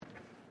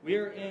We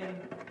are in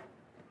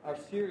our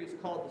series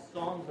called the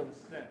Psalms of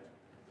Ascent.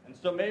 And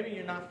so maybe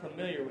you're not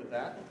familiar with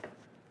that.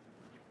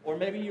 Or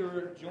maybe you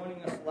were joining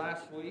us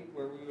last week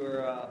where we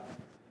were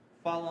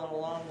following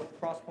along with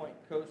Crosspoint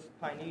Coast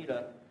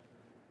Pineda.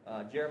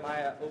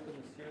 Jeremiah opened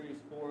the series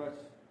for us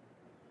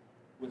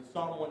with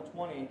Psalm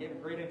 120 and gave a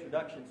great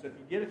introduction. So if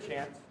you get a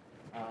chance,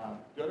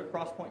 go to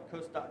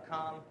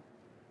crosspointcoast.com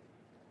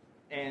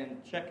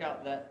and check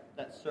out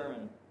that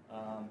sermon.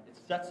 It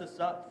sets us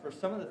up for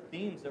some of the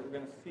themes that we're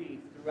going to see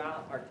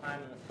throughout our time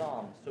in the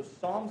Psalms. So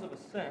Psalms of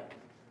Ascent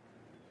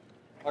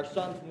are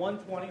Psalms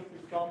 120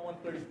 through Psalm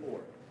 134.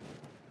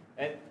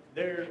 And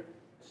they're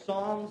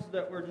Psalms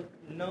that were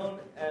known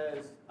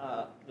as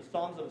the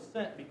Psalms of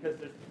Ascent because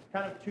there's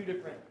kind of two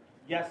different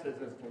guesses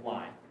as to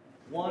why.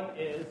 One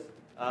is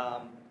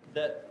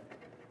that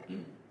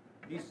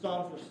these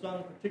Psalms were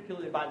sung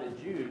particularly by the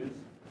Jews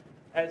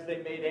as they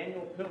made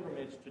annual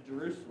pilgrimage to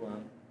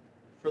Jerusalem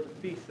for the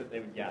feast that they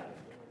would gather.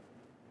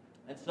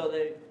 And so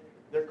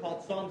they're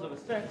called Psalms of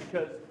Ascent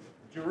because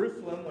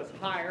Jerusalem was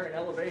higher in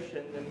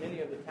elevation than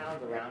many of the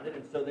towns around it,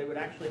 and so they would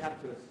actually have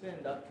to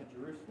ascend up to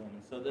Jerusalem.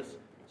 And so this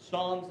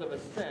Psalms of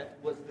Ascent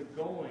was the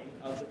going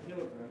of the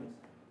pilgrims,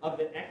 of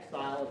the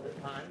exile at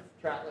the time,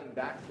 traveling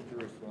back to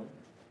Jerusalem.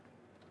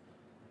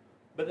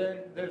 But then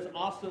there's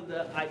also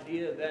the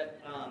idea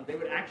that they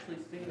would actually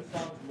sing the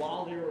songs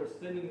while they were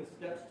ascending the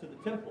steps to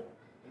the temple.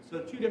 And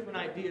so two different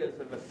ideas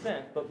of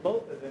ascent, but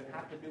both of them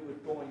have to do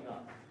with going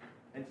up.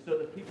 And so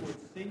the people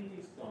would sing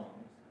these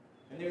songs,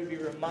 and they would be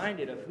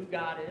reminded of who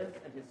God is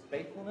and His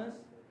faithfulness,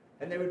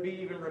 and they would be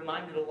even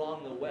reminded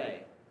along the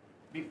way.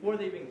 Before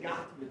they even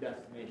got to the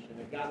destination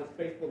that God was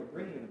faithful to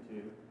bring them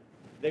to,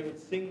 they would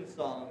sing the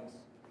songs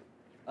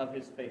of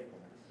His faithfulness.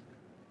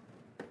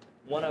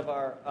 One of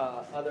our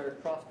other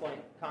Crosspoint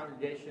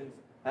congregations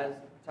has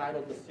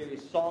titled the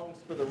series Songs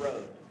for the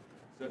Road.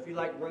 So if you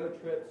like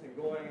road trips and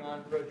going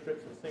on road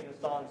trips and singing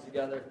songs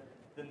together,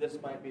 then this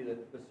might be the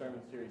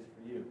sermon series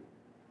for you.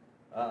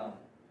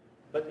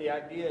 But the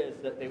idea is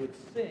that they would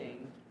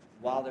sing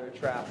while they were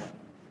traveling.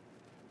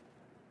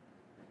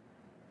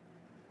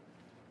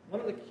 One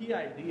of the key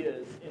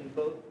ideas in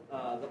both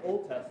the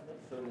Old Testament,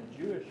 so in the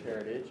Jewish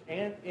heritage,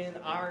 and in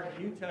our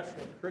New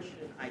Testament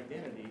Christian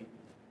identity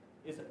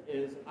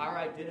is our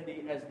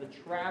identity as the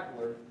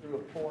traveler through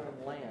a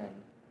foreign land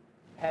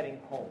heading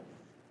home.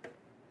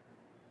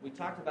 We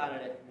talked about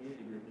it at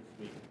community group this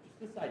week,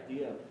 just this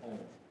idea of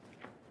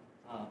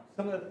home.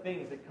 Some of the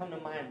things that come to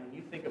mind when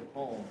you think of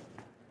home,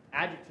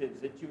 adjectives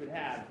that you would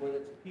have, whether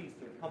it's peace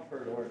or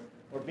comfort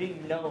or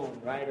being known,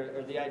 right?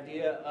 Or the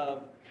idea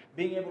of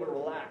being able to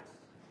relax.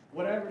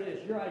 Whatever it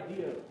is, your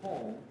idea of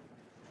home.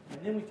 And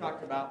then we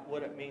talked about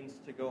what it means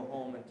to go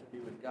home and to be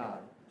with God.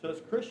 So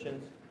as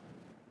Christians,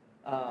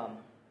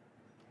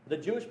 the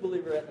Jewish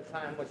believer at the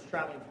time was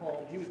traveling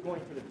home. He was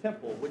going to the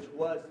temple, which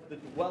was the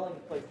dwelling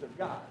place of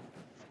God.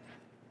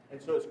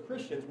 And so as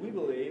Christians, we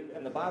believe,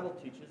 and the Bible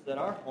teaches, that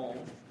our home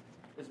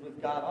is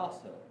with God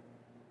also.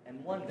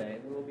 And one day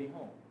we will be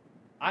home.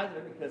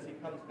 Either because He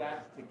comes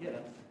back to get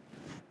us,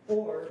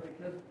 or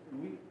because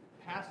we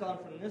pass on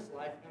from this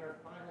life and are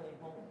finally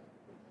home.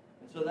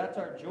 And so that's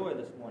our joy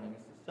this morning,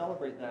 is to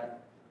celebrate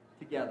that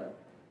together.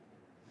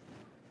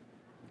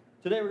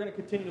 Today we're going to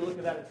continue to look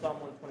at that in Psalm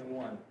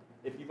 121.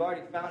 If you've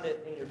already found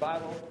it in your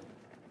Bible,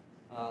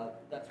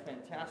 that's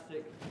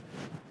fantastic.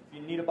 If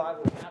you need a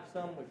Bible, we have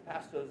some. We've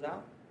passed those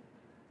out.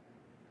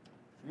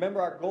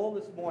 Remember, our goal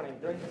this morning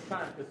during this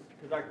time,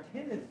 because our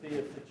tendency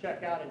is to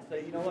check out and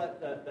say, you know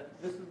what,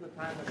 this is the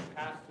time when the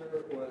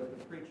pastor or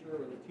the preacher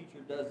or the teacher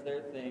does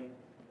their thing.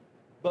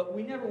 But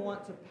we never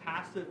want to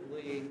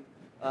passively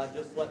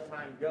just let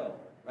time go,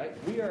 right?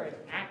 We are as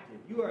active.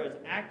 You are as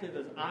active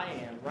as I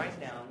am right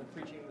now in the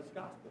preaching of this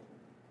gospel.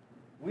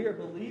 We are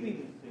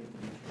believing these things to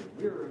be true.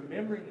 We are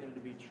remembering them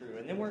to be true.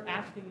 And then we're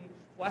asking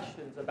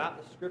questions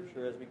about the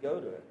Scripture as we go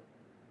to it.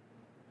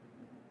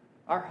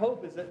 Our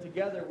hope is that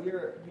together we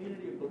are a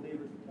community of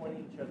believers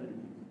pointing each other to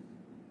Jesus.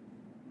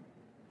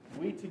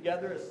 We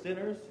together as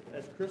sinners,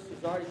 as Chris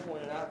has already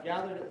pointed out,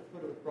 gathered at the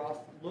foot of the cross,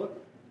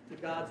 look to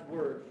God's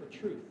Word for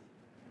truth.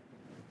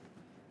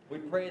 We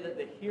pray that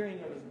the hearing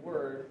of His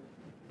Word,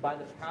 by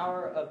the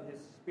power of His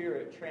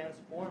Spirit,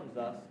 transforms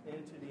us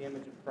into the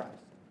image of Christ.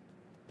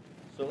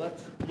 So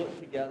let's look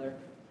together.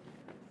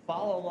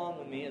 Follow along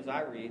with me as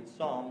I read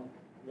Psalm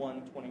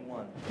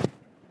 121.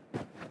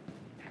 It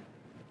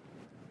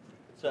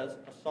says,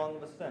 a song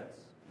of ascents.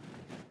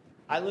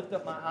 I lift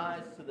up my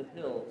eyes to the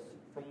hills.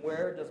 From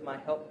where does my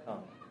help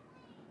come?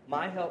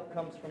 My help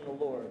comes from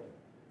the Lord,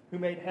 who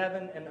made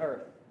heaven and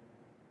earth.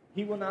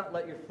 He will not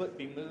let your foot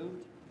be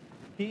moved.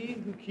 He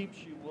who keeps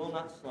you will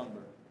not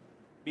slumber.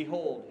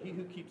 Behold, He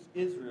who keeps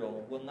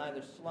Israel will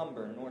neither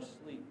slumber nor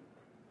sleep.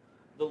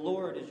 The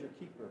Lord is your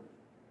keeper.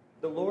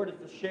 The Lord is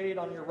the shade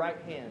on your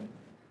right hand.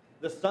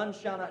 The sun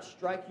shall not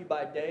strike you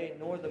by day,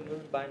 nor the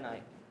moon by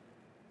night.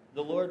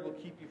 The Lord will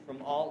keep you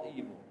from all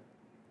evil.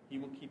 He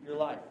will keep your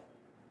life.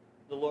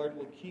 The Lord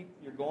will keep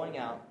your going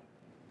out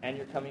and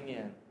your coming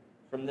in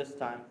from this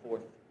time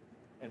forth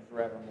and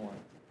forevermore.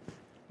 Can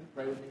you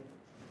pray with me?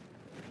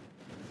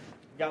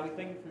 God, we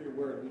thank you for your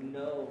word. We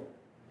know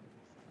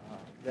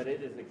that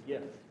it is a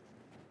gift.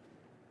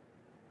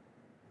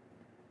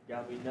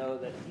 God, we know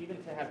that even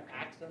to have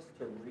access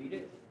to read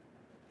it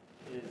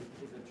is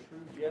a true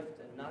gift.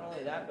 And not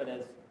only that, but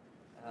as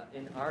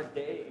in our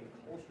day and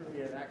culture, we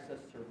have access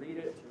to read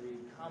it, to read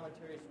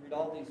commentaries, to read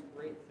all these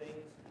great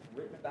things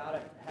written about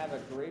it, to have a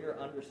greater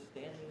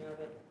understanding of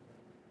it.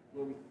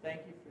 Lord, we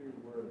thank you for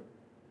your word,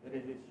 that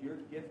it is your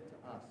gift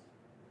to us.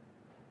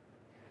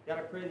 God,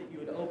 I pray that you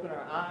would open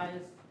our eyes,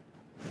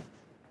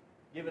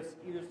 give us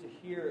ears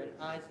to hear and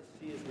eyes to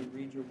see as we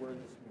read your word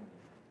this morning.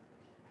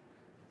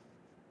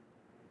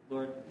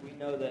 Lord, we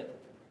know that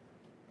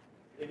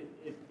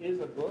it is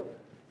a book,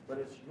 but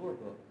it's your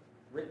book,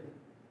 written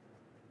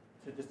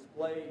to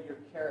display your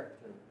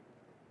character,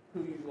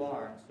 who you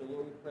are. And so,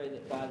 Lord, we pray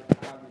that by the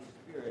power of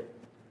your Spirit,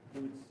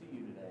 we would see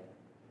you today.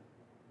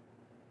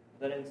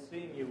 That in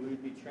seeing you, we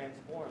would be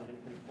transformed and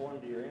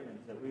conformed to your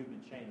image, that we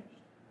would be changed.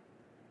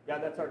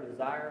 God, that's our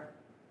desire.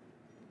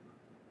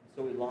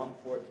 So we long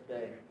for it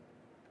today.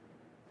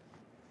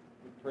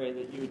 We pray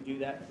that you would do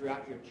that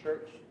throughout your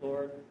church,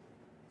 Lord,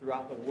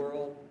 throughout the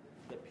world,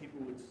 that people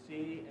would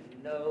see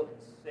and know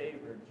and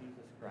savor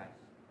Jesus Christ.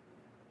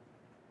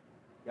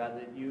 God,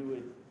 that you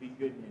would be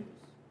good news.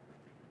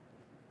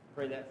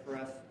 Pray that for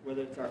us,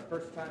 whether it's our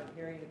first time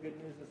hearing the good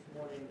news this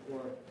morning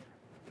or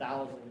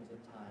thousands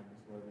of times,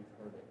 Lord,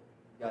 we've heard it.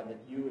 God, that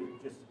you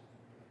would just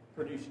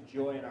produce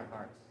joy in our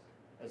hearts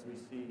as we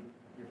see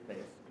your face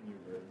in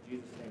your word. In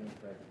Jesus' name we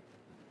pray.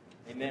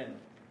 Amen.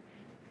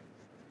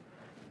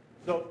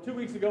 So 2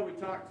 weeks ago we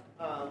talked,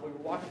 we were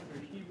walking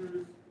through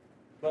Hebrews,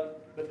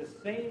 but the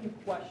same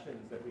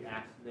questions that we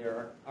asked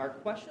there are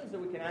questions that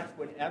we can ask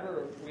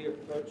whenever we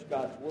approach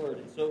God's word.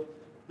 And so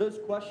those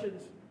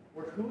questions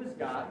were, who is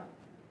God?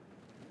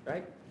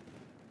 Right?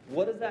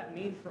 What does that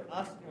mean for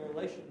us in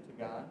relation to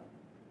God?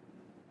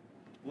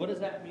 What does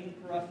that mean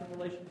for us in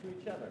relation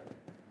to each other?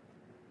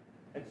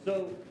 And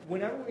so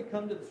whenever we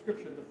come to the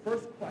Scripture, the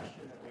first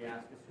question that we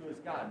ask is, who is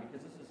God?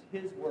 Because this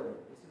is his word.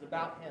 This is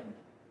about him.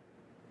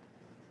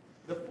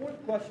 The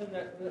fourth question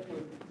that we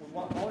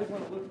always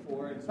want to look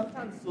for, and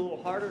sometimes it's a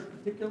little harder,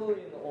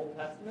 particularly in the Old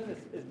Testament,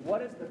 is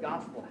what is the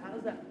gospel? How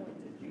does that point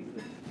to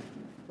Jesus?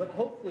 But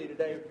hopefully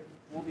today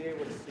we'll be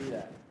able to see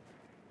that.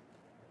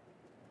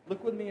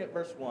 Look with me at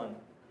verse 1.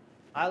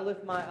 I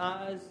lift my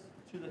eyes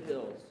to the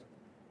hills.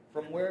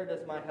 From where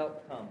does my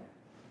help come?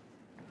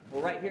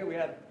 Well, right here we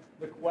have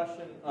the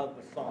question of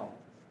the psalm.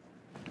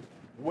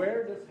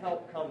 Where does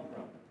help come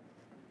from?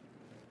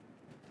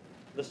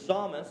 The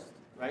psalmist,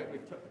 right, we're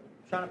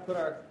trying to put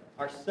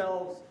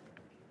ourselves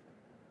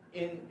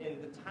in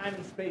the time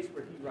and space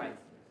where he writes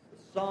this.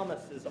 The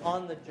psalmist is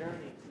on the journey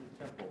to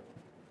the temple.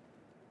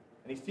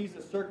 And he sees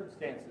the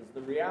circumstances,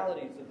 the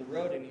realities of the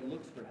road, and he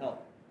looks for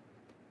help.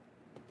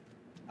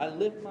 I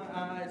lift my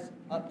eyes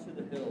up to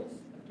the hills.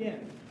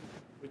 Again,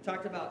 we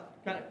talked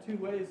about kind of two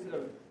ways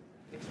of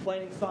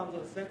explaining Psalms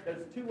of Ascent.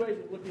 There's two ways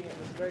of looking at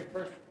this very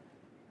first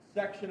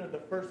section of the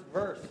first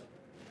verse.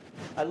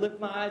 I lift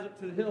my eyes up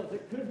to the hills.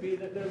 It could be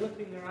that they're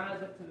lifting their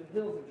eyes up to the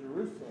hills of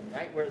Jerusalem,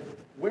 right,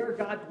 where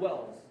God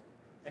dwells.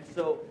 And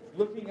so,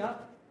 looking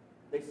up,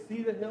 they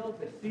see the hills,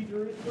 they see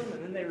Jerusalem,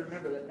 and then they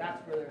remember that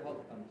that's where their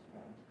help comes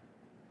from.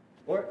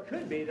 Or it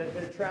could be that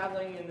they're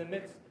traveling in the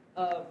midst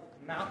of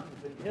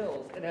mountains and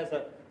hills, and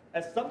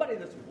as somebody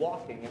that's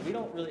walking, and we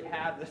don't really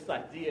have this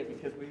idea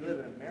because we live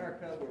in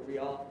America where we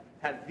all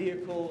have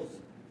vehicles.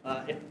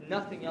 If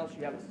nothing else,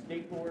 you have a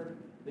skateboard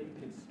that you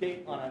can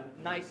skate on a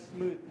nice,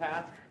 smooth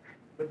path.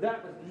 But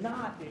that was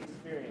not the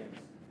experience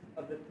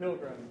of the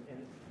pilgrims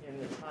in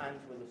the times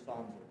where the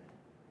Psalms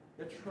were.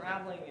 They're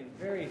traveling in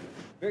very,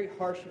 very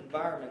harsh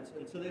environments.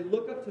 And so they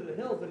look up to the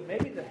hills, and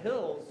maybe the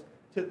hills,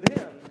 to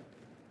them,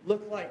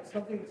 look like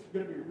something that's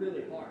going to be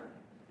really hard.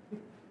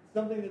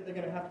 Something that they're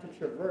going to have to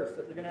traverse,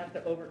 that they're going to have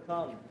to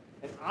overcome,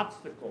 an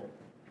obstacle.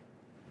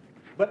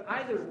 But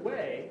either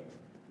way,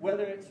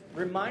 whether it's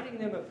reminding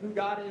them of who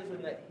God is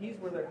and that he's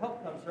where their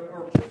help comes from,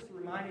 or just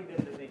reminding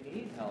them that they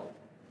need help,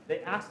 they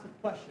ask the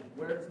question,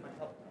 where does my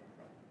help come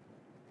from?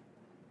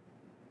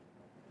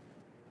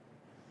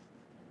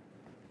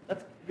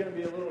 That's going to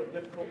be a little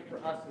difficult for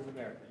us as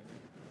Americans.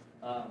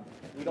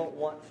 We don't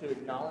want to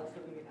acknowledge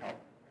that we need help.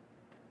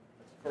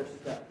 That's the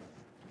first step.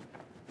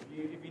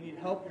 If you need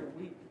help, you're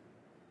weak.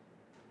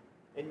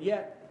 And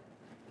yet,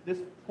 this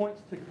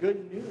points to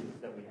good news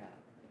that we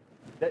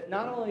have. That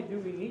not only do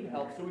we need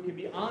help, so we can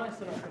be honest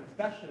in our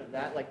confession of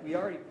that, like we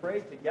already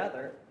prayed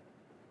together,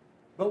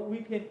 but we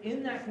can,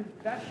 in that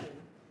confession,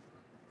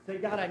 say,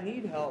 God, I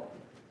need help.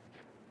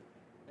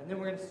 And then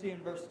we're going to see in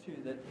verse 2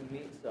 that he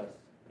meets us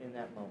in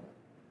that moment.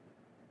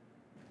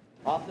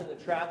 Often the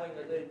traveling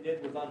that they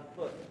did was on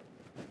foot.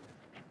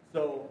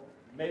 So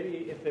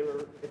maybe if they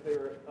were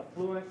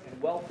affluent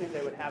and wealthy,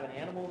 they would have an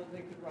animal that they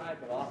could ride,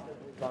 but often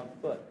it was on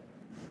foot.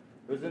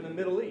 It was in the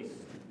Middle East.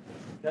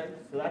 Okay?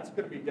 So that's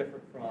going to be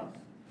different from us.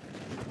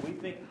 We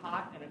think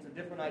hot, and it's a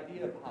different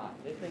idea of hot.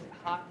 They think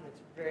hot, and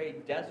it's very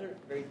desert,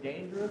 very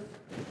dangerous.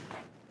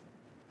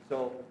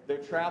 So they're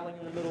traveling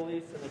in the Middle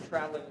East, and they're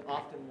traveling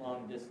often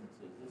long distances.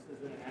 This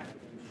isn't an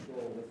active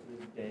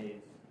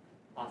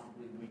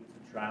possibly weeks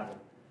of travel.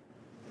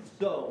 And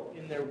so,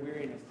 in their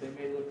weariness, they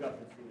may look up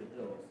and see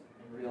the hills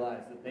and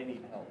realize that they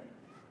need help.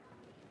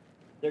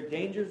 Their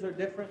dangers are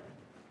different.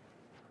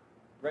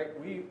 Right?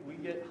 We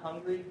get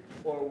hungry,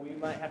 or we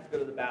might have to go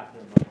to the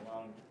bathroom on a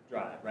long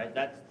drive, right?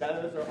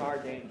 Those are our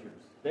dangers.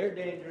 Their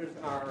dangers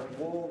are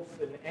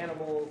wolves and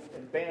animals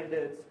and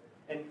bandits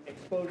and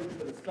exposure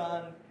to the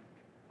sun,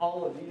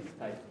 all of these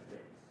types of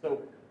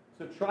things.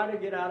 So try to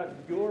get out of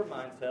your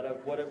mindset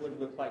of what it would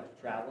look like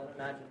to travel, and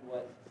imagine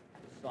what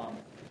the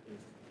psalmist is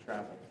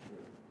traveling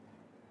through.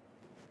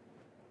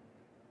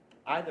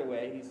 Either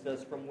way, he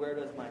says, from where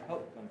does my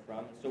help come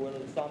from? So whether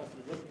the psalmist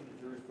is looking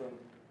to Jerusalem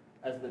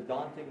as the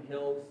daunting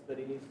hills that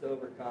he needs to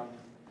overcome,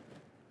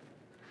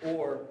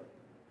 or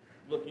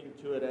looking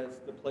to it as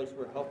the place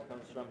where help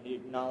comes from, he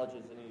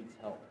acknowledges that he needs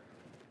help.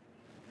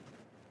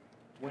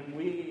 When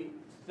we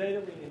say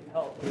that we need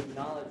help, we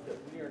acknowledge that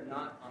we are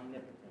not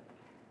omnipotent.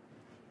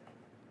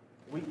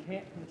 We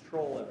can't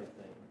control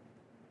everything.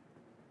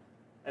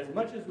 As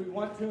much as we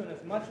want to, and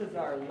as much as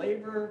our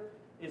labor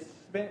is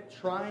spent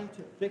trying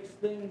to fix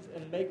things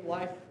and make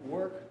life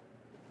work,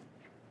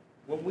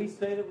 when we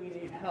say that we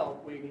need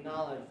help, we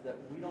acknowledge that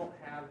we don't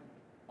have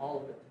all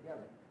of it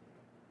together.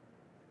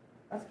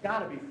 That's got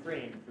to be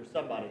freeing for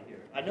somebody here.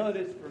 I know it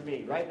is for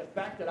me, right? The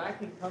fact that I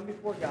can come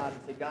before God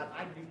and say, God,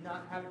 I do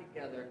not have it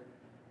together.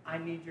 I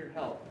need your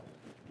help.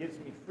 Gives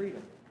me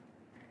freedom.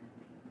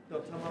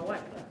 Don't tell my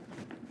wife that,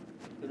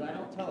 because I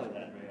don't tell her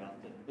that very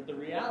often. But the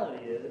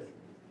reality is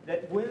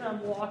that when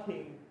I'm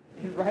walking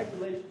in right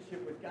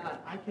relationship with God,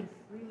 I can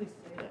freely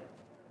say that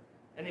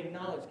and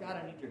acknowledge,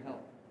 God, I need your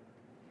help.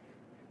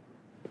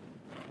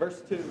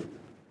 Verse 2.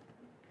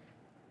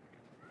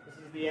 This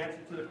is the answer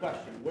to the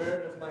question,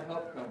 where does my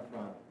help come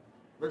from?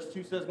 Verse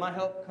 2 says, my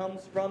help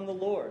comes from the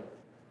Lord,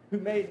 who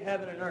made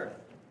heaven and earth.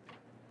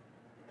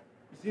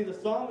 You see, the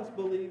psalmist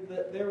believed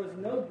that there was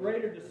no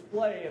greater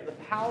display of the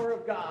power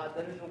of God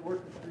than in the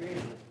work of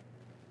creation.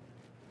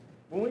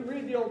 When we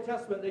read the Old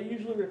Testament, they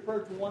usually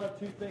refer to one of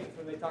two things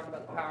when they talk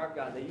about the power of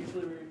God. They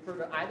usually refer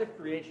to either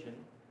creation,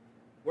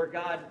 where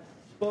God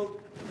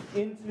spoke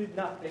into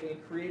nothing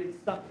and created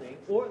something,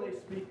 or they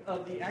speak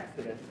of the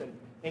Exodus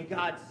and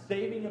God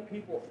saving a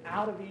people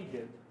out of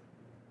Egypt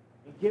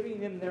and giving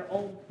them their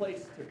own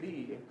place to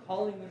be and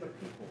calling them a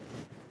people.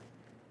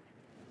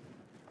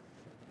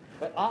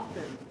 But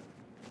often,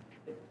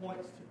 it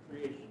points to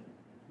creation,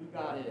 who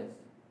God is.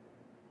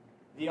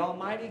 The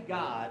Almighty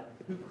God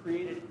who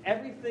created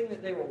everything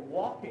that they were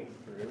walking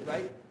through,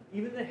 right?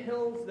 Even the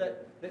hills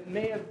that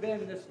may have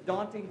been this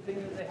daunting thing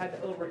that they had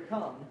to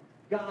overcome,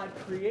 God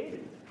created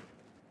them.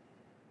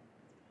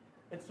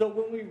 And so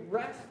when we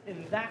rest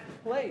in that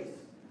place,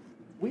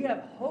 we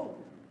have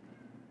hope.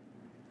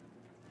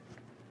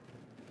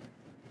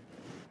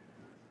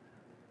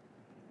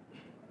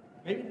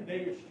 Maybe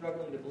today you're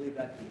struggling to believe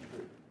that to be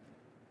true.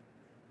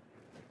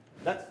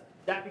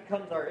 That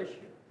becomes our issue.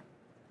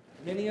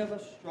 Many of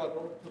us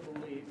struggle to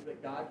believe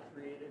that God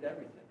created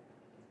everything.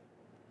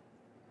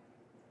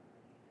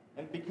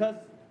 And because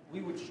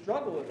we would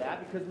struggle with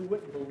that, because we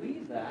wouldn't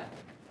believe that,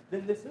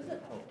 then this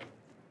isn't hope.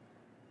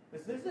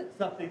 This isn't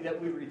something that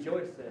we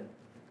rejoice in.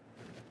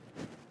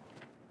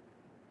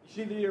 You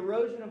see, the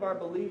erosion of our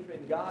belief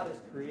in God as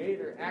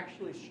Creator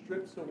actually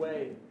strips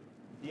away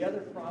the other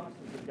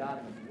promises of God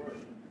in His Word.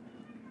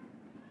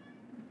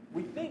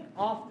 We think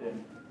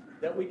often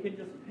that we can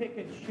just pick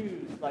and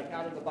choose, like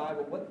out of the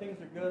Bible, what things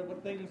are good,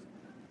 what things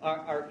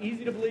are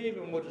easy to believe,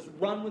 and we'll just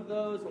run with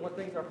those, and what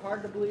things are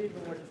hard to believe,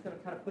 and we're just going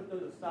to kind of put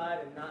those aside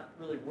and not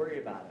really worry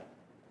about it.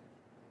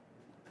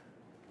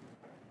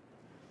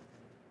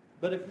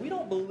 But if we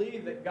don't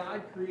believe that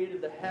God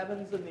created the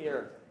heavens and the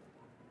earth,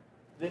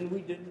 then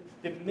we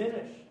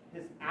diminish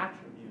His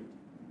attribute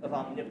of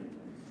omnipotence.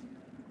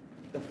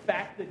 The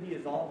fact that He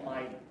is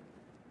almighty.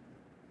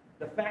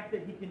 The fact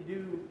that He can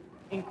do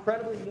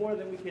incredibly more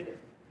than we could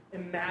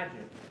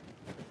imagine.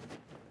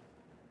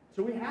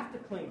 So we have to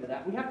cling to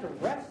that. We have to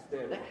rest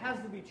there. That has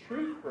to be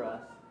true for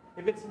us.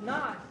 If it's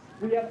not,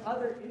 we have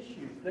other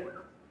issues. That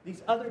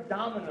these other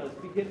dominoes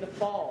begin to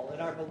fall in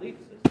our belief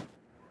system.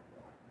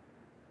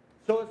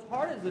 So as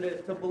hard as it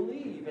is to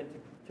believe and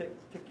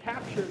to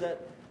capture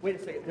that, wait a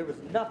second, there was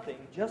nothing,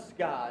 just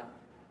God,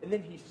 and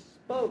then He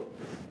spoke.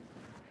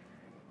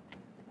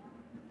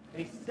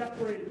 And He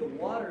separated the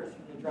waters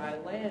from the dry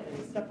land, and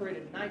He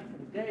separated night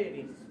from day, and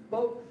He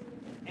spoke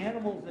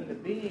animals into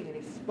being, and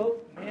He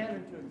spoke man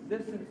into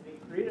existence, and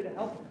He created a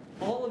help.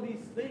 All of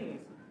these things,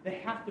 they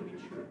have to be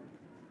true.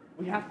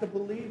 We have to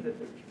believe that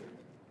they're true.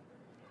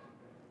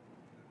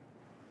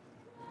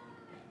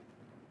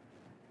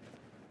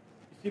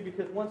 You see,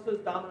 because once those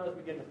dominoes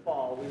begin to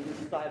fall, we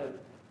lose sight of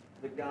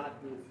the God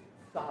who is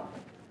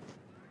sovereign.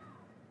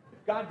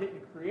 If God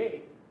didn't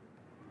create,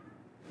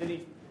 then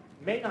He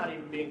may not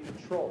even be in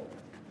control.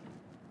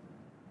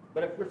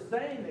 But if we're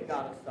saying that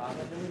God is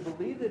sovereign, then we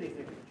believe that He's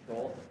in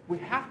control. We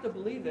have to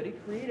believe that He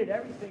created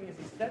everything as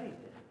He said He did.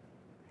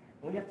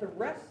 And we have to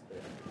rest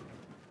there.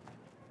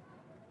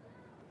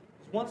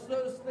 Because once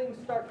those things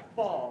start to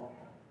fall,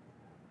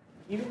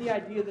 Even the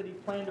idea that he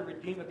planned to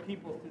redeem a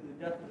people through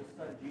the death of his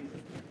son Jesus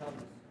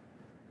becomes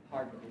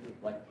hard to believe.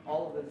 Like,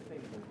 all of those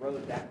things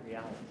erode that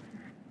reality.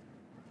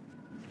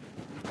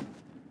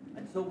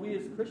 And so we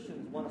as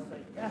Christians want to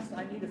say, yes,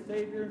 I need a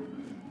Savior.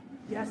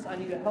 Yes, I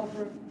need a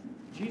helper.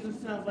 Jesus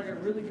sounds like a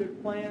really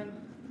good plan.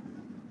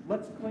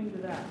 Let's cling to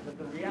that. But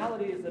the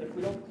reality is that if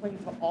we don't cling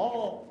to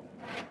all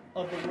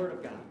of the Word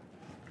of God,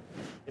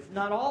 if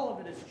not all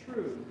of it is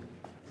true,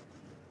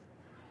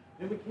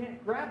 then we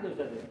can't grab those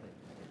other things.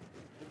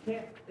 We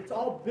can't. It's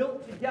all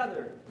built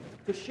together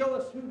to show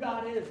us who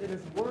God is, and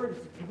His Word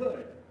is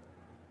good.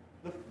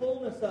 The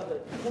fullness of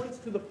it points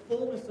to the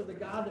fullness of the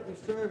God that we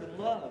serve and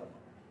love.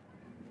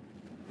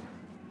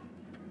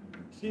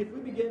 See, if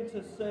we begin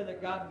to say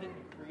that God didn't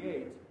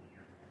create,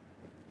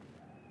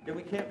 then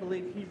we can't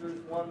believe Hebrews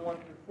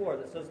 1:1-4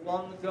 that says,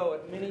 long ago,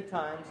 at many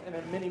times and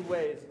in many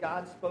ways,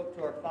 God spoke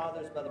to our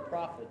fathers by the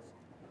prophets.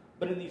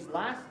 But in these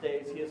last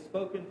days, He has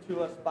spoken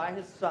to us by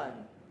His Son.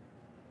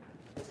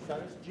 His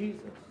Son is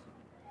Jesus,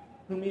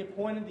 whom He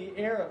appointed the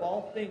heir of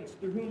all things,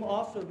 through whom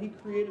also He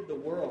created the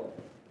world.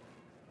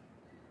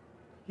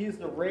 He is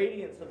the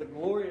radiance of the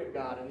glory of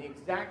God and the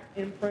exact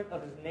imprint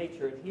of His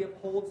nature, and He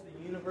upholds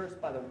the universe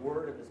by the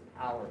word of His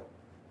power.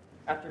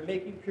 After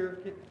making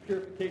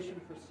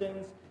purification for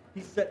sins,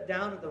 He sat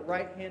down at the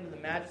right hand of the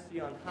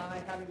Majesty on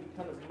high, having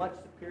become as much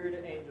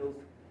superior to angels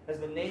as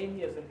the name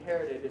He has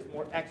inherited is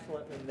more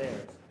excellent than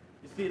theirs.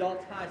 You see, it all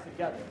ties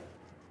together.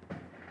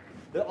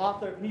 The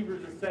author of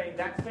Hebrews is saying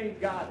that same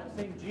God, that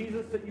same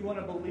Jesus that you want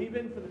to believe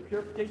in for the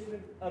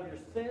purification of your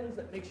sins,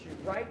 that makes you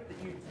right,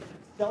 that you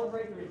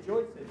celebrate and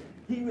rejoice in,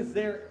 He was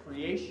there at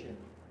creation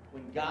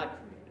when God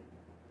created.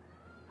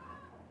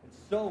 And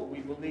so we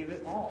believe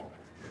it all.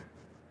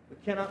 We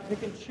cannot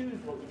pick and choose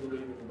what we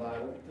believe in the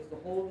Bible because the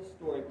whole of the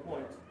story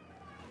points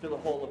to the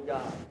whole of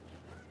God.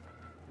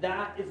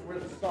 That is where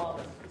the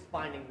psalmist is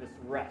finding this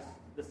rest,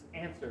 this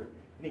answer.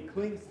 And he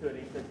clings to it.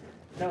 He says,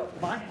 no,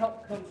 my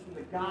help comes from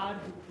the God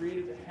who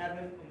created the heaven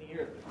and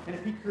the earth. And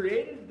if He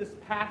created this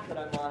path that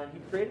I'm on, and He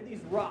created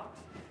these rocks,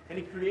 and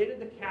He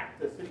created the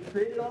cactus, and He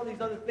created all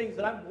these other things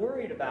that I'm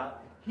worried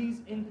about,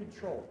 He's in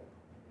control.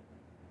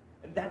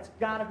 And that's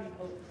got to be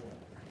hope for Him.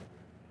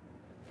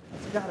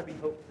 That's got to be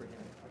hope for Him.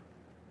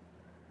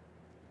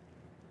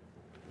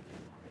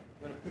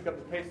 I'm going to pick up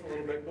the pace a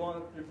little bit,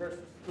 going through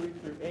verses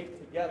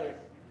 3-8 together.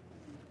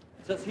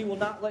 It says, He will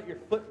not let your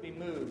foot be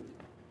moved.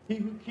 He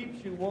who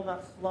keeps you will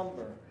not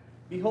slumber.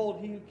 Behold,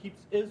 He who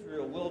keeps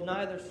Israel will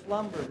neither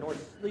slumber nor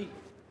sleep.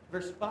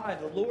 Verse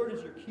 5, the Lord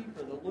is your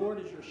keeper. The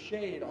Lord is your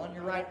shade on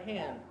your right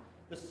hand.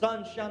 The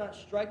sun shall not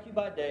strike you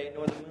by day,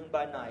 nor the moon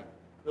by night.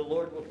 The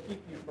Lord will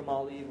keep you from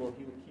all evil.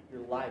 He will keep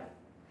your life.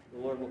 The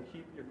Lord will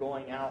keep your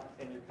going out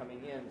and your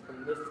coming in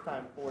from this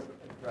time forth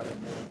and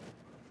forevermore.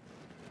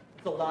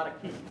 It's a lot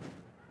of keep.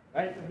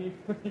 Right? When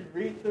you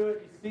read through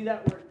it, you see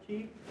that word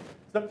keep.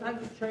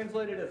 Sometimes it's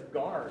translated as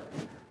guard.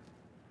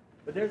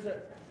 But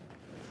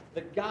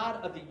the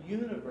God of the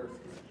universe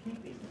is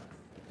keeping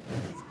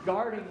us. He's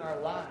guarding our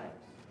lives.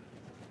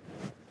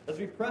 As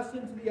we press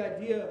into the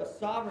idea of a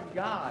sovereign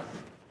God,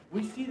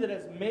 we see that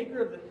as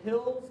maker of the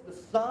hills, the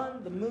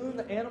sun, the moon,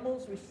 the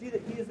animals, we see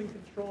that He is in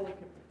control and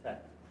can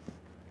protect.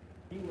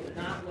 He will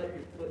not let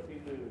your foot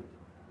be moved.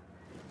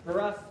 For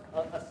us,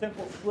 a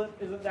simple slip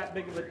isn't that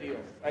big of a deal.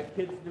 Right?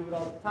 Kids do it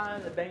all the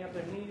time. They bang up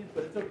their knees,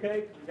 but it's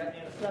okay because we've got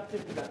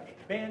antiseptic, we've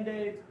got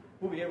Band-Aids.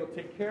 We'll be able to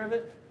take care of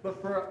it.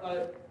 But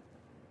for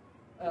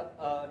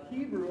a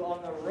Hebrew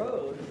on the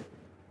road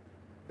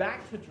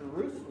back to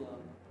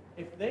Jerusalem,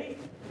 if they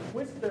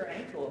twist their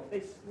ankle, if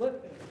they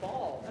slip and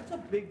fall, that's a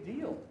big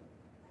deal.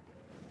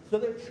 So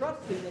they're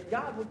trusting that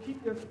God will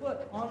keep their foot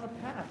on the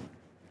path.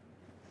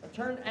 A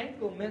turned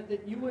ankle meant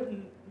that you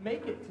wouldn't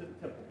make it to the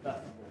Temple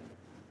Festival.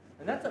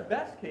 And that's a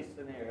best-case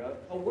scenario.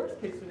 A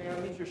worst-case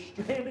scenario means you're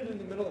stranded in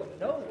the middle of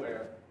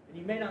nowhere, and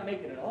you may not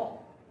make it at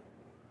all.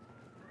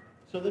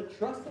 So they're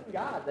trusting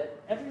God that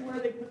everywhere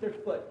they put their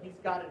foot, He's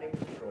got it in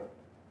control.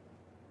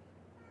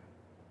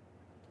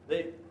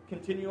 They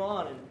continue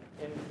on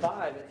in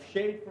 5. It's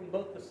shade from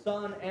both the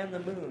sun and the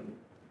moon.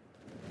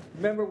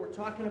 Remember, we're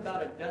talking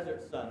about a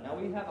desert sun. Now,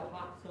 we have a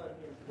hot sun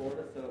here in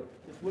Florida, so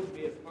this wouldn't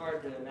be as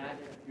hard to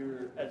imagine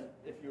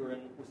if you were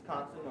in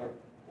Wisconsin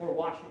or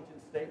Washington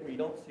State where you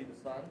don't see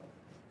the sun,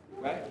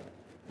 right?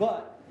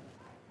 But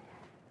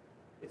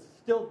it's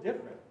still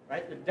different,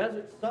 right? The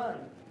desert sun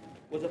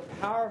was a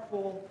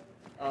powerful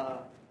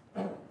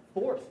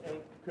force and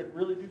could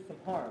really do some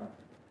harm.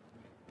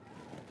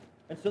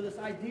 And so this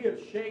idea of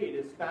shade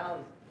is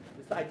found,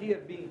 this idea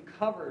of being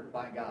covered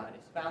by God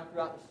is found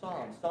throughout the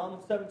Psalms. Psalm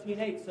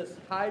 17:8 says,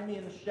 hide me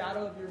in the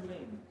shadow of your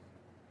wings.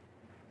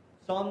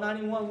 Psalm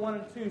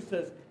 91:1-2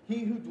 says, he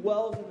who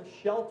dwells in the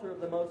shelter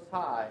of the Most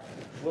High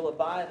will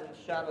abide in the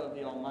shadow of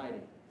the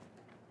Almighty.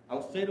 I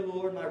will say to the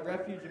Lord, my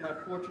refuge and my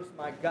fortress,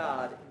 my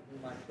God, in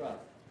whom I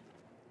trust.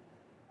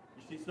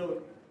 You see,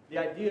 so the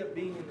idea of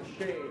being in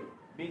the shade,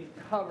 being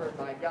covered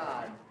by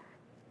God,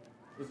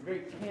 was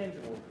very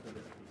tangible to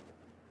this people.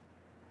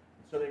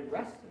 So they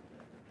rested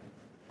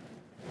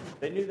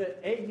there. They knew that,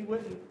 A, He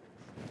wouldn't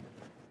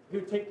He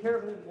would take care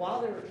of them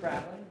while they were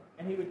traveling,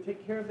 and he would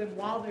take care of them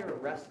while they were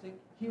resting.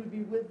 He would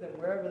be with them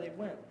wherever they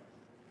went.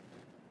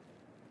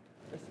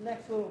 This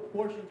next little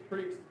portion is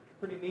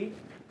pretty neat.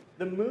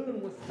 The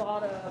moon was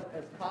thought of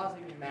as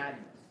causing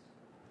madness.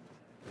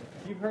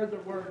 You've heard the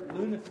word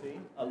lunacy,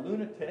 a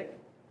lunatic,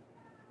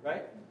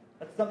 right?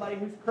 That's somebody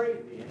who's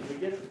crazy, and we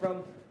get it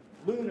from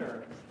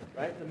lunar,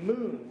 right? The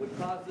moon would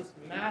cause this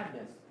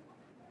madness,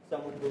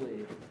 some would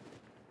believe.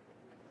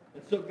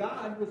 And so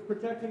God was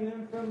protecting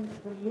them from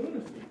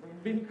lunacy, from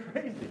being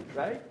crazy,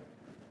 right?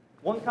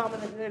 One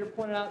commentator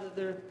pointed out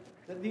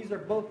that these are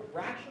both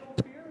rational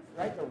fears,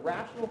 right? The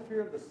rational fear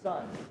of the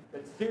sun,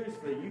 that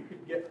seriously you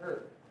could get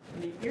hurt,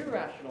 and the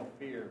irrational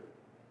fear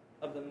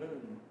of the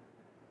moon.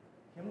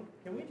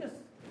 Can we just,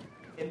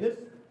 in this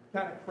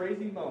kind of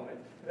crazy moment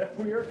that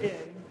we are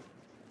in,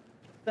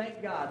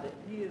 thank God that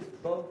He is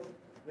both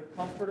the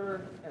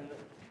comforter and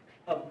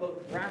of both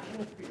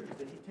rational fears,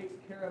 that He takes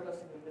care of us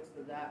in the midst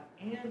of that,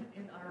 and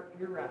in our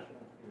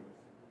irrational fears.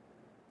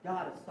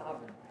 God is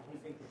sovereign, and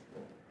He's in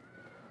control.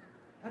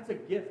 That's a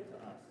gift to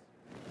us.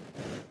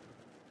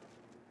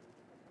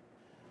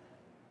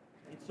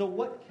 And so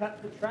what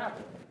kept the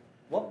traveler?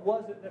 What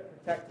was it that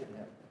protected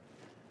him?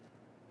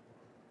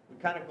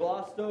 We kind of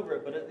glossed over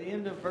it, but at the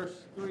end of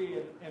verse 3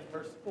 and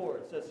verse 4,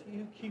 it says, He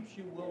who keeps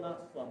you will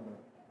not slumber.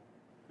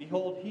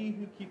 Behold, He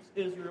who keeps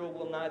Israel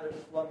will neither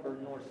slumber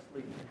nor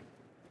sleep.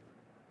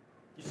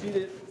 You see,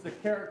 it's the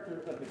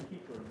character of the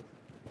keeper,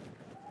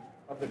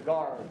 of the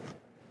guard,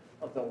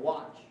 of the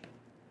watch,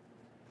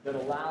 that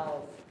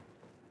allows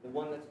the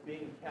one that's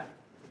being kept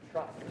to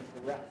trust and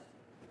to rest.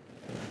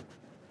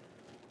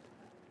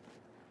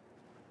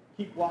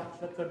 Keep watch,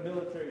 that's a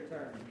military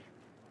term.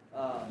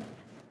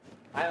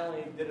 I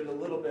only did it a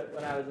little bit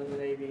when I was in the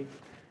Navy,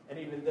 and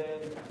even then,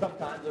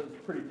 sometimes it was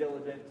pretty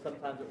diligent,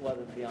 sometimes it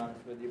wasn't, to be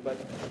honest with you. But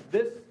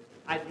this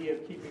idea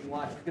of keeping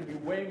watch is going to be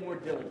way more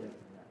diligent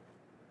than that.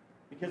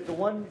 Because the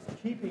one who's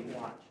keeping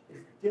watch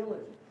is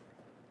diligent.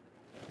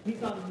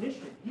 He's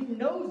omniscient. He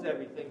knows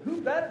everything.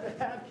 Who better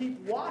to keep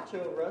watch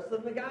over us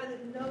than the guy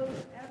that knows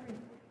everything?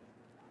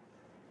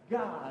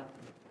 God,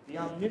 the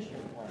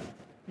omniscient one.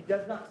 He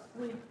does not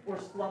sleep or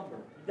slumber.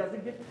 He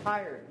doesn't get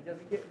tired. He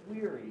doesn't get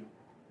weary.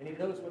 And He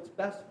knows what's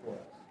best for us.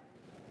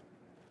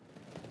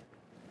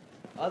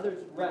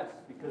 Others rest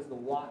because the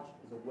watch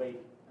is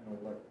awake and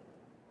alert.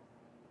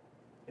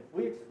 If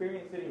we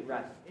experience any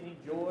rest, any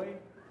joy,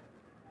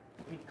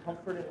 any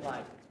comfort in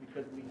life, it's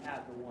because we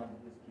have the one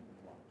who is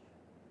keeping watch.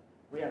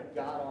 We have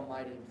God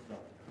Almighty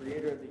Himself,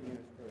 Creator of the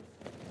universe.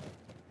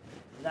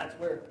 And that's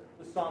where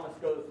the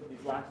psalmist goes in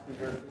these last two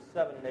verses,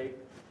 7 and 8.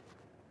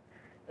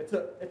 It's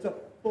a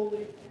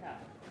fully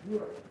kept. You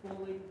are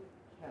fully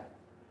kept.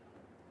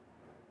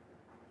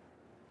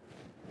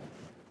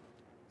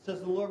 It says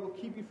the Lord will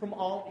keep you from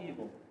all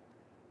evil.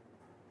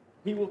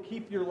 He will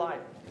keep your life.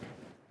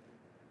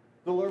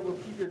 The Lord will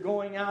keep your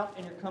going out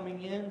and your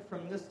coming in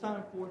from this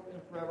time forth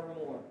and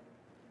forevermore.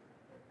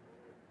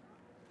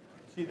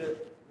 See, the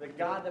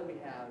God that we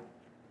have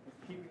is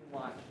keeping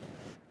watch.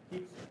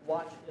 Keeps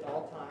watch at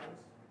all times,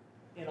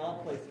 in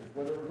all places.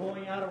 Whether we're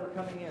going out or we're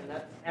coming in,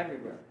 that's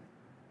everywhere.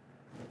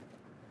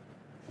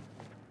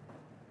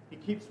 He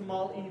keeps from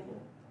all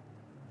evil.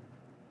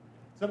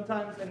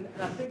 Sometimes, and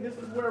I think this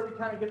is where we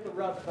kind of get the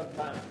rub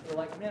sometimes. We're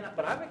like, man,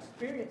 but I've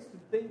experienced some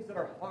things that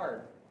are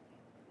hard.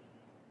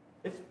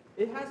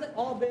 It hasn't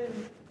all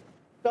been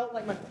felt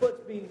like my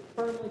foot's being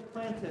firmly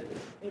planted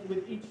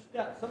with each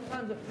step.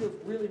 Sometimes it feels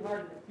really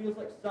hard and it feels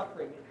like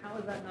suffering. And how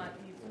is that not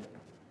evil?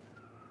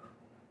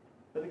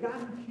 But the God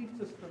who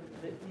keeps us from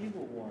the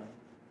evil one,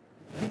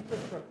 who keeps us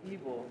from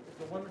evil,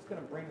 is the one that's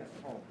going to bring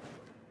us home.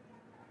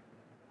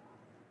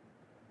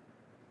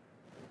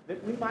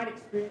 That we might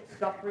experience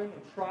suffering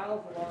and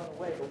trials along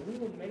the way, but we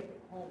will make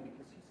it home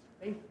because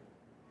He's faithful.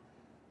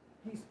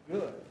 He's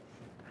good.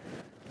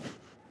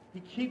 He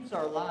keeps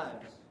our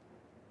lives.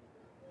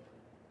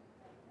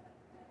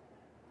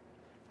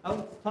 I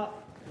was taught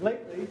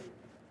lately,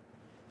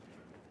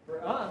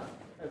 for us,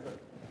 as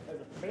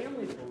a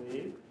family to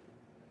believe,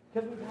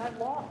 because we've had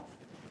loss.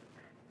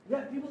 We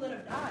have people that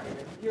have died,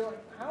 and you're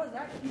like, how is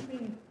that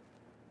keeping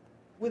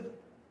with...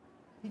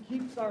 He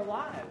keeps our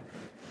lives.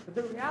 But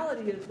the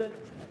reality is that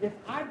if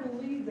I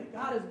believe that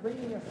God is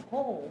bringing us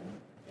home,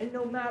 and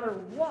no matter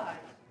what,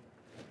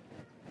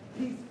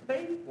 He's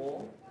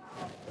faithful,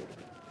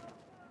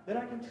 then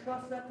I can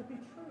trust that to be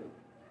true.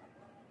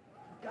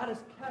 God has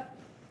kept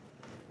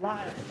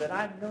lives that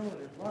I've known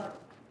and loved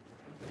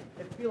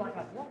and feel like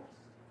I've lost.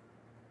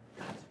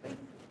 God's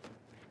faithful.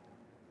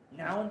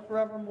 Now and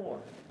forevermore.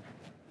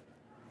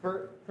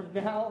 From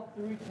now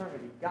through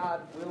eternity,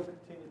 God will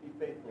continue to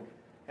be faithful.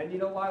 And you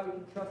know why we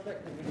can trust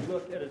that? Because we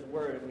look at His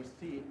Word and we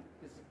see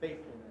His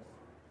faithfulness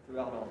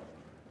throughout all of it.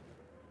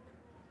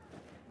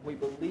 We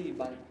believe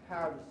by the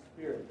power of the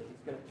Spirit that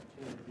He's going to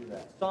continue to do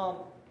that. Psalm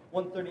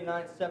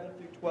 139, 7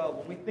 through 12.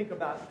 When we think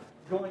about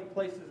going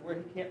places where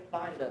He can't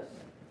find us,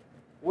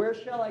 where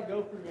shall I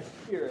go from your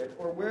Spirit?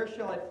 Or where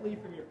shall I flee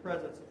from your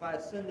presence? If I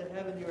ascend to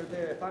heaven, you are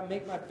there. If I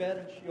make my bed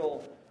in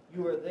Sheol,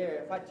 you are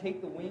there. If I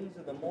take the wings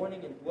of the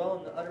morning and dwell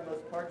in the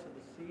uttermost parts of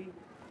the sea,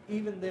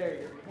 even there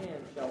your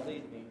hand shall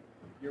lead me,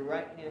 your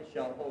right hand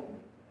shall hold me.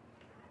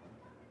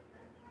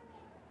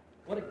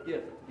 What a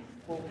gift to be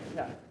fully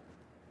kept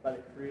by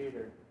the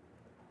Creator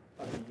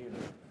of the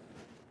universe.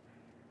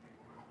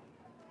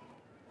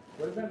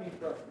 What does that mean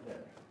for us today?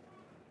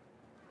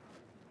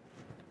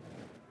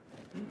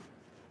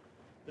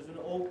 There's an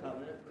old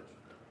covenant which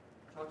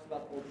talks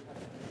about the Old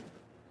Testament.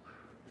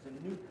 There's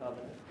a new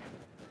covenant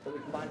that we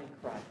find in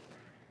Christ.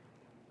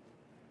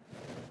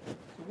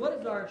 So what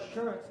is our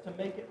assurance to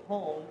make it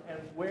home, and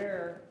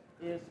where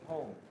is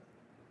home?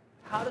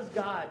 How does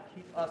God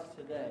keep us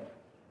today?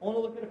 I want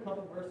to look at a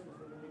couple verses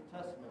in the New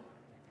Testament.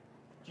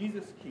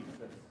 Jesus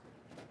keeps us.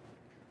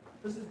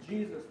 This is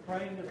Jesus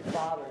praying to the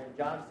Father in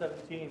John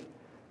 17,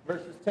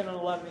 verses 10 and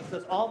 11. He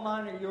says, all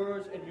mine are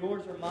yours, and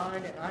yours are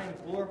mine, and I am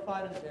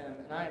glorified in them,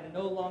 and I am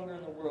no longer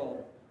in the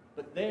world,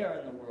 but they are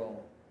in the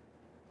world,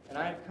 and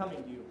I am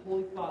coming to you.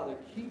 Holy Father,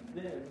 keep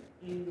them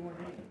in your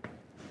name.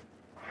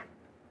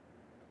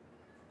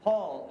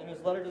 Paul, in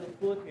his letter to the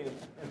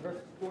Philippians, in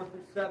verses 4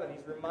 through 7,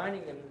 he's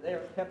reminding them that they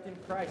are kept in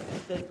Christ. He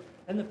says,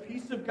 and the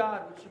peace of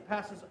God, which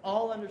surpasses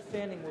all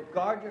understanding, will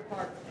guard your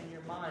hearts and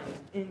your minds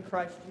in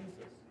Christ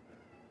Jesus.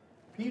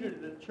 Peter to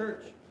the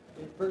church,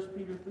 in 1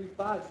 Peter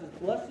 3:5, says,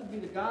 blessed be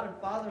the God and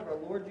Father of our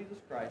Lord Jesus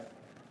Christ.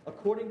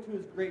 According to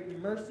his great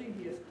mercy,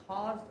 he has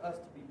caused us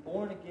to be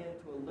born again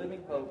to a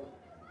living hope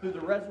through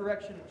the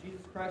resurrection of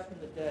Jesus Christ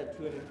from the dead,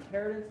 to an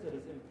inheritance that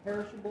is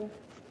imperishable,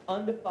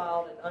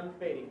 undefiled, and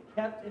unfading,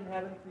 kept in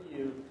heaven for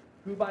you,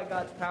 who by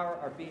God's power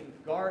are being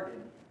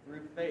guarded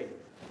through faith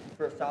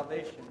for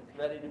salvation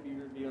ready to be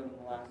revealed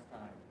in the last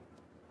time.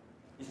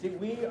 You see,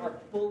 we are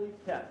fully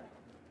kept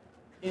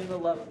in the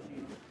love of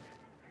Jesus.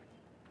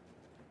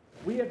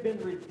 We have been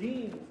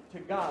redeemed to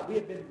God. We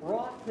have been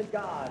brought to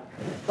God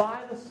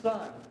by the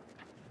Son.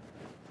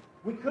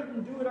 We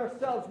couldn't do it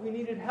ourselves. We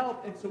needed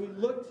help. And so we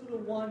looked to the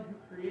one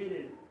who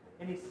created,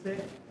 and he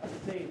sent a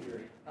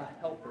Savior, a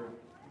helper,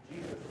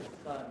 Jesus, his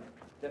Son,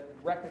 that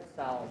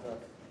reconciles us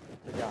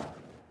to God.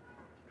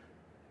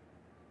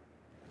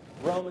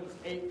 Romans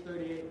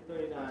 8:38 and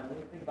 39. Let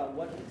me think about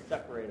what can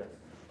separate us.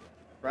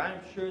 For I am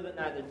sure that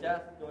neither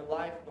death, nor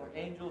life, nor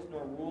angels,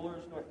 nor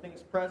rulers, nor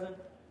things present,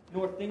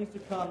 nor things to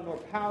come, nor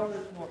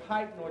powers, nor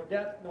height, nor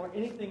depth, nor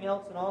anything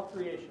else in all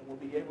creation will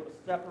be able to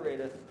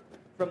separate us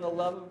from the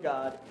love of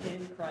God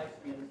in Christ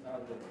Jesus our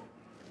Lord.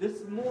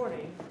 This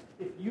morning,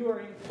 if you are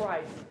in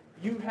Christ,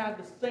 you have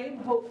the same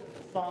hope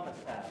that the psalmist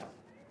has.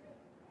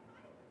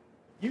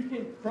 You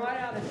can cry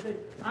out and say,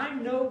 I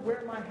know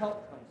where my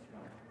help comes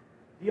from.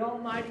 The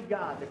Almighty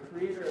God, the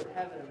creator of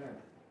heaven and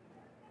earth.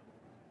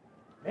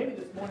 Maybe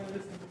this morning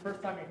this is the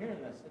first time you're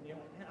hearing this, and you go,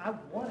 man, I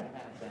want to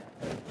have that.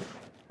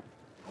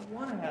 I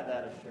want to have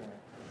that assurance.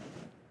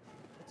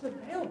 It's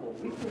available.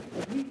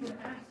 We can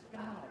ask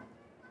God,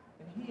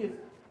 and he is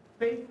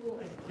faithful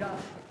and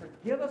just to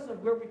forgive us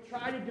of where we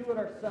try to do it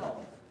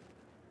ourselves,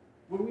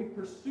 where we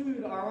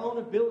pursued our own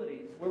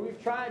abilities, where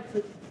we've tried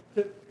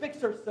to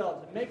fix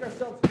ourselves and make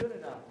ourselves good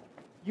enough.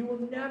 You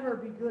will never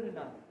be good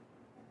enough.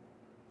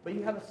 But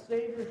you have a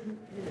Savior who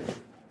is.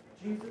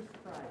 Jesus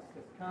Christ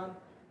has come,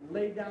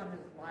 laid down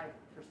his life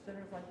for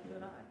sinners like you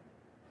and I,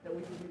 that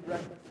we can be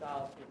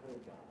reconciled to the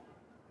Lord God.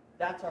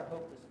 That's our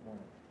hope this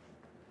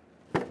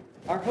morning.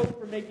 Our hope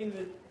for making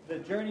the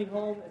journey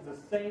home is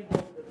the same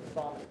hope that the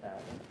psalmist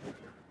has.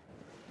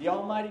 The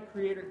Almighty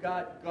Creator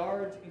God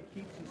guards and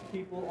keeps his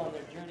people on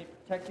their journey,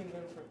 protecting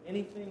them from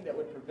anything that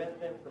would prevent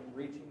them from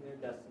reaching their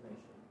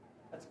destination.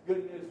 That's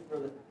good news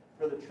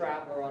for the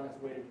traveler on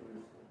his way to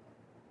Jerusalem.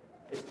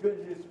 It's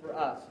good news for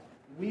us.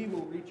 We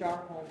will reach our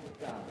home with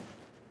God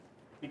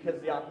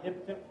because the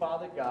omnipotent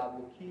Father God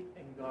will keep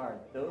and guard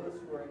those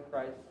who are in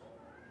Christ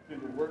through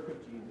the work of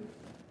Jesus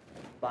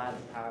by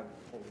the power of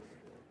the Holy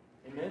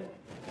Spirit. Amen?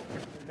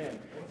 Amen.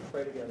 Let's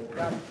pray together.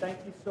 God, thank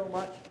you so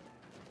much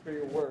for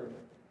your word.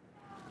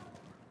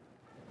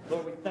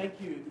 Lord, we thank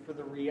you for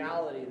the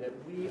reality that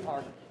we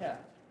are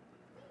kept.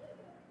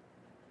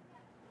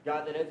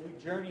 God, that as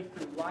we journey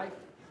through life,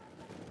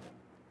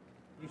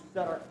 you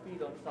set our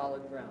feet on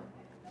solid ground.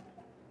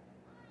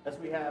 As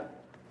we have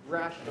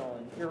rational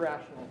and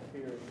irrational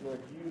fears, Lord,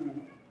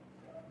 you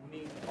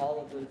meet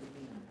all of those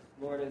needs.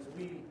 Lord, as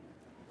we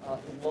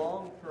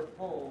long for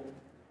home,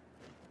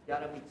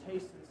 God, and we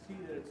taste and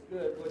see that it's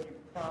good, Lord, you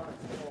promise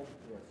home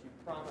to us. You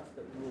promise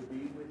that we will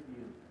be with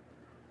you.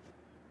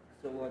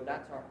 So, Lord,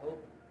 that's our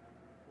hope.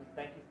 We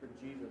thank you for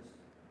Jesus,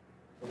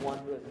 the one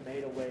who has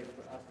made a way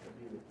for us to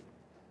be with you.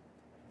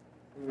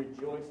 We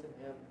rejoice in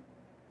him.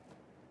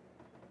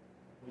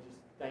 We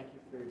just thank you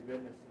for your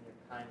goodness and your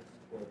kindness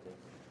towards us.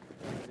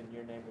 It's in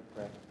your name we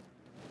pray.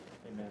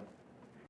 Amen.